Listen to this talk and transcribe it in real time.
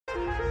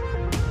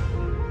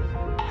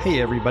Hey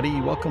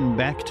everybody, welcome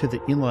back to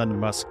the Elon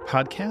Musk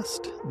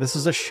podcast. This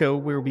is a show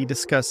where we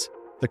discuss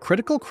the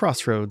critical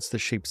crossroads that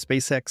shape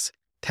SpaceX,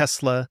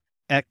 Tesla,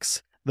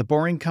 X, the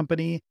Boring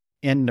Company,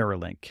 and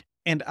Neuralink.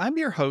 And I'm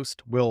your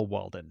host, Will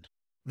Walden.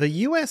 The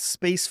U.S.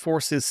 Space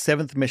Force's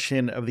seventh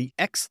mission of the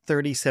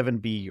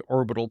X-37B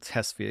orbital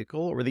test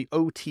vehicle, or the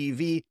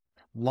OTV,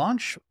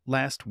 launched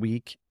last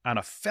week on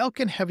a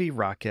Falcon Heavy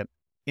rocket,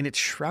 and it's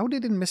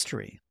shrouded in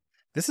mystery.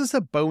 This is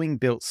a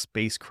Boeing-built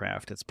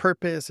spacecraft. Its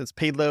purpose, its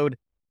payload,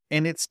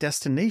 and its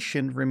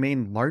destination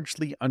remain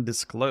largely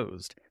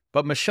undisclosed.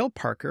 But Michelle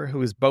Parker, who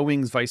is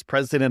Boeing's vice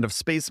president of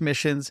space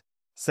missions,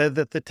 said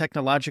that the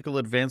technological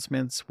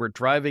advancements we're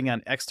driving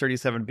on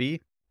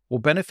X-37B will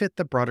benefit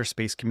the broader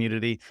space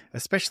community,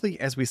 especially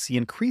as we see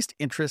increased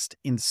interest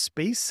in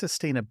space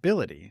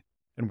sustainability,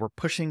 and we're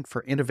pushing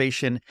for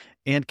innovation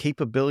and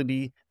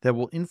capability that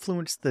will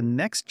influence the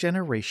next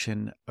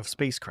generation of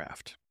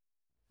spacecraft.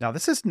 Now,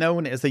 this is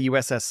known as the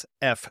USS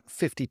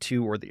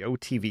F-52 or the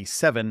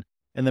OTV-7,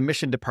 and the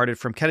mission departed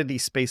from Kennedy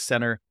Space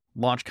Center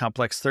Launch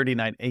Complex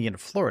 39A in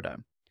Florida.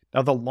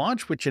 Now, the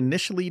launch, which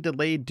initially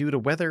delayed due to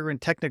weather and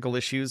technical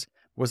issues,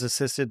 was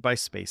assisted by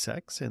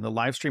SpaceX, and the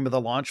live stream of the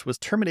launch was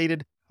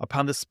terminated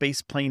upon the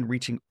spaceplane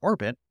reaching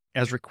orbit,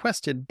 as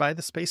requested by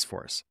the Space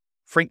Force.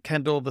 Frank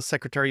Kendall, the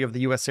Secretary of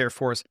the U.S. Air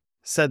Force,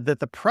 said that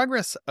the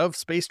progress of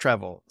space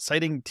travel,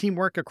 citing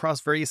teamwork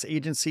across various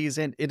agencies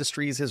and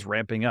industries, is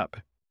ramping up.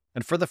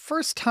 And for the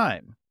first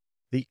time,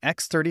 the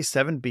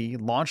X-37B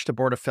launched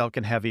aboard a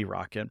Falcon Heavy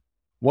rocket,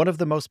 one of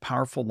the most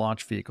powerful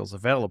launch vehicles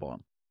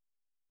available.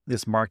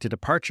 This marked a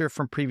departure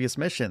from previous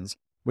missions,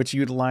 which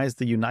utilized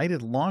the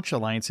United Launch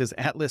Alliance's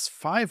Atlas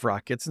V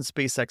rockets and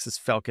SpaceX's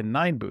Falcon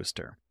 9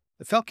 booster.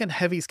 The Falcon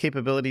Heavy's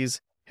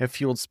capabilities have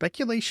fueled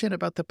speculation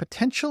about the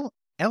potential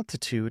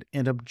altitude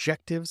and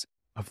objectives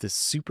of this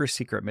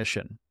super-secret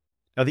mission.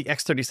 Now, the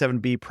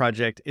X-37B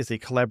project is a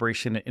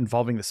collaboration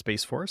involving the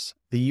Space Force,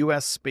 the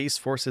U.S. Space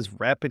Force's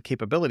Rapid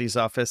Capabilities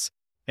Office,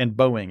 and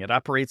Boeing. It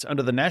operates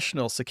under the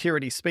National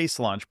Security Space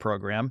Launch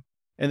Program,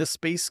 and the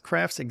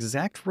spacecraft's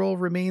exact role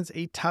remains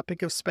a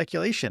topic of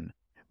speculation,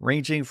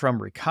 ranging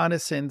from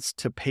reconnaissance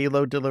to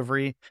payload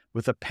delivery,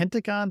 with the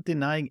Pentagon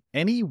denying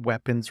any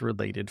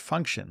weapons-related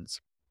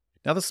functions.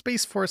 Now, the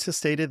Space Force has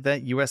stated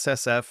that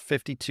USS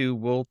F-52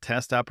 will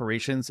test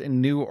operations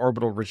in new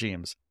orbital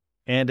regimes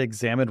and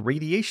examine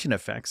radiation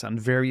effects on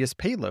various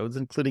payloads,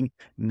 including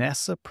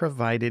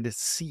NASA-provided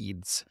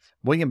seeds.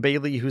 William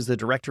Bailey, who's the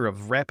director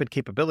of Rapid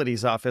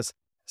Capabilities Office,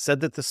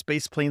 said that the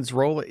spaceplane's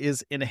role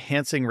is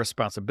enhancing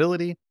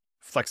responsibility,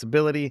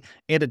 flexibility,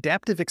 and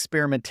adaptive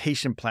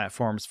experimentation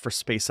platforms for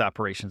space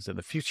operations in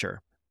the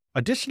future.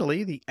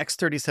 Additionally, the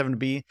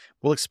X-37B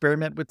will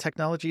experiment with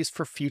technologies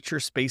for future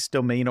space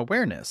domain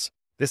awareness.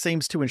 This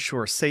aims to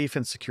ensure safe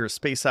and secure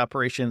space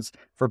operations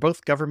for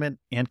both government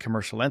and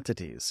commercial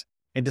entities.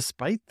 And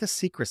despite the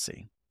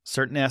secrecy,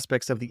 certain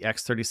aspects of the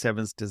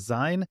X-37's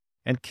design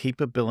and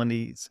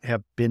capabilities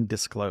have been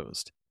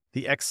disclosed.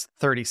 The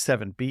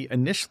X-37B,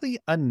 initially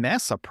a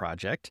NASA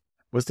project,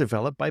 was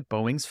developed by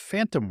Boeing's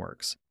Phantom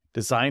Works,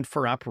 designed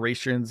for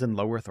operations in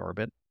low Earth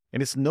orbit,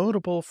 and is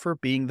notable for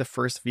being the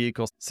first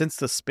vehicle since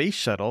the space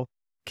shuttle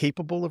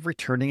capable of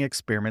returning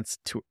experiments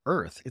to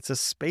Earth. It's a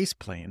space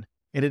plane,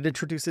 and it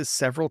introduces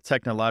several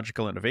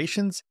technological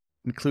innovations,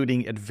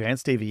 including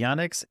advanced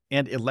avionics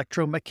and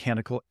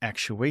electromechanical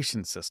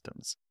actuation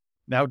systems.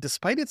 Now,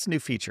 despite its new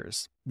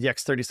features, the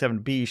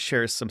X-37B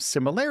shares some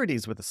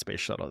similarities with the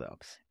Space Shuttle, though,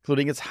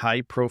 including its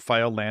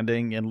high-profile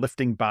landing and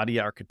lifting body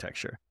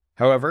architecture.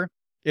 However,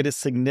 it is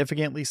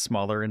significantly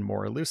smaller and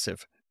more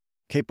elusive,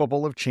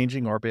 capable of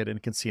changing orbit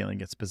and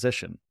concealing its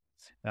position.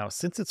 Now,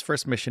 since its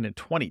first mission in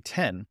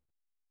 2010,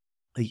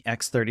 the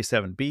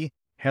X-37B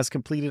has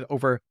completed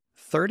over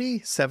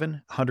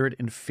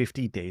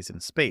 3,750 days in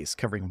space,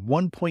 covering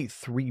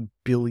 1.3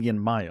 billion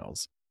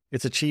miles.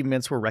 Its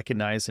achievements were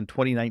recognized in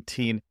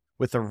 2019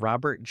 with the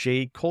Robert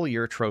J.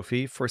 Collier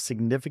Trophy for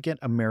significant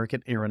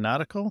American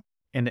aeronautical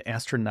and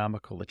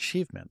astronomical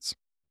achievements.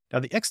 Now,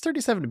 the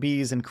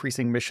X-37B's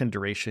increasing mission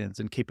durations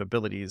and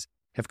capabilities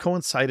have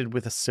coincided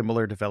with a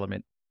similar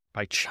development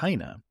by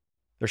China.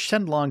 Their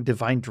Shenlong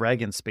Divine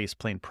Dragon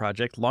spaceplane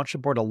project launched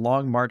aboard a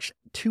Long March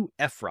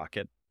 2F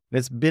rocket and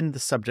has been the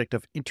subject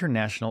of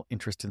international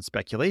interest and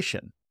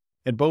speculation.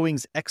 And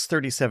Boeing's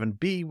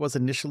X-37B was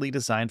initially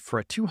designed for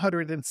a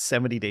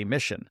 270-day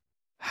mission.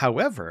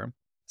 However,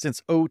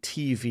 since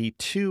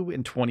OTV-2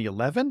 in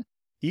 2011,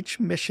 each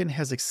mission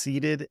has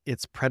exceeded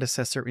its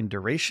predecessor in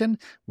duration,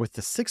 with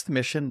the sixth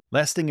mission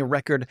lasting a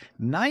record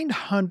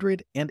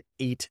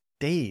 908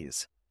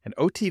 days. And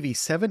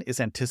OTV-7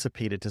 is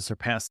anticipated to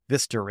surpass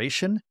this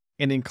duration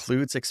and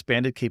includes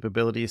expanded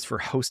capabilities for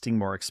hosting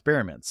more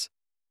experiments.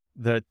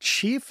 The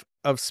chief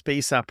of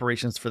space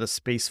operations for the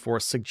Space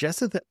Force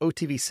suggested that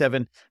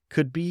OTV-7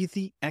 could be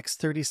the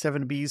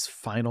X-37B's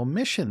final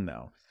mission,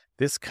 though.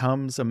 This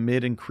comes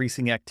amid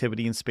increasing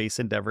activity in space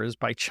endeavors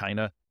by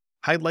China,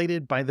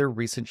 highlighted by their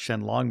recent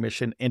Shenlong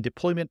mission and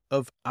deployment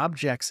of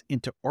objects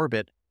into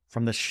orbit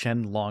from the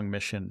Shenlong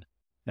mission.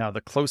 Now,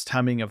 the close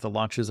timing of the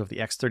launches of the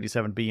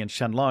X-37B and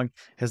Shenlong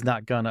has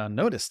not gone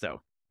unnoticed,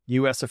 though.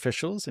 U.S.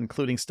 officials,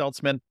 including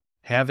Steltzman,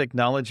 have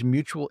acknowledged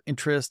mutual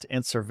interest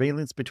and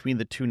surveillance between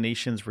the two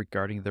nations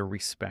regarding their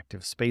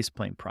respective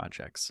spaceplane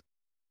projects.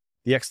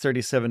 The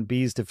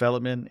X-37B's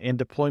development and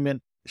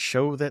deployment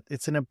show that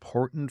it's an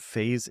important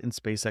phase in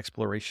space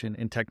exploration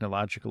and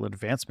technological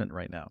advancement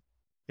right now.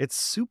 Its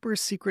super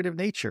secretive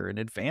nature and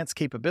advanced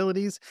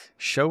capabilities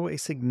show a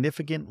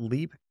significant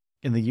leap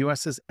in the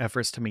U.S.'s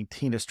efforts to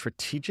maintain a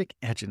strategic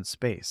edge in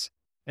space.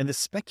 And the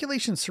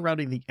speculation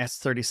surrounding the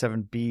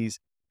S-37B's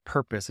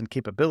purpose and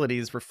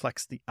capabilities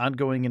reflects the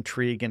ongoing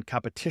intrigue and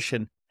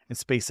competition in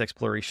space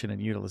exploration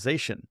and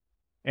utilization.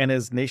 And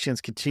as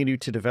nations continue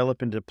to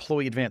develop and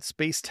deploy advanced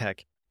space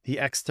tech, the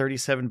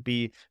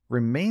X-37B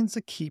remains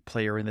a key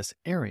player in this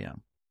area.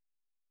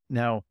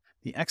 Now,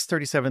 the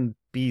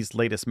X-37B's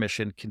latest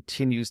mission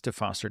continues to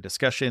foster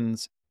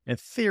discussions and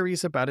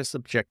theories about its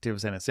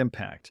objectives and its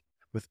impact.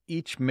 With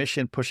each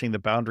mission pushing the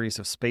boundaries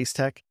of space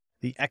tech,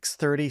 the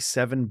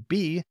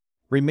X-37B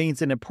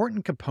remains an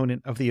important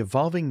component of the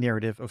evolving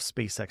narrative of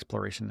space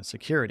exploration and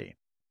security.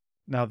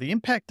 Now, the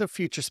impact of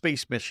future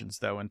space missions,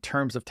 though, in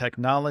terms of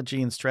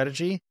technology and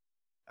strategy,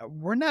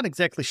 we're not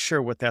exactly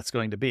sure what that's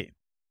going to be.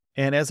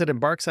 And as it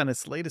embarks on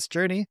its latest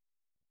journey,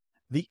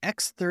 the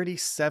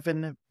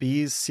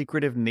X-37B's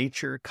secretive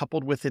nature,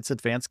 coupled with its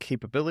advanced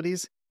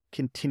capabilities,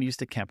 continues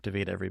to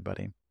captivate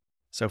everybody.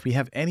 So if we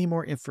have any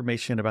more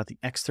information about the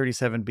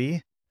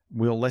X-37B,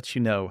 we'll let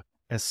you know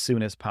as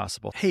soon as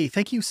possible. Hey,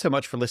 thank you so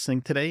much for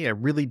listening today. I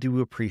really do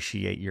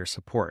appreciate your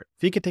support.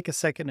 If you could take a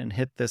second and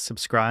hit the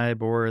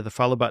subscribe or the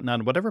follow button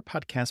on whatever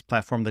podcast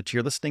platform that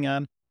you're listening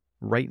on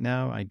right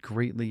now, I'd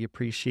greatly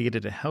appreciate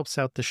it. It helps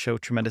out the show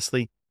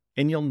tremendously,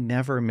 and you'll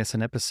never miss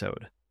an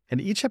episode.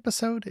 And each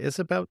episode is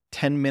about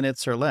 10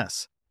 minutes or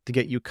less to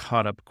get you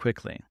caught up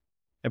quickly.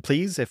 And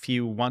please, if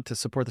you want to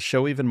support the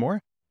show even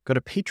more, go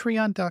to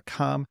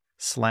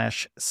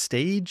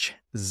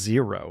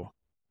patreon.com/stage0.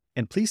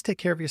 And please take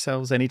care of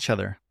yourselves and each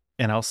other,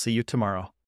 and I'll see you tomorrow.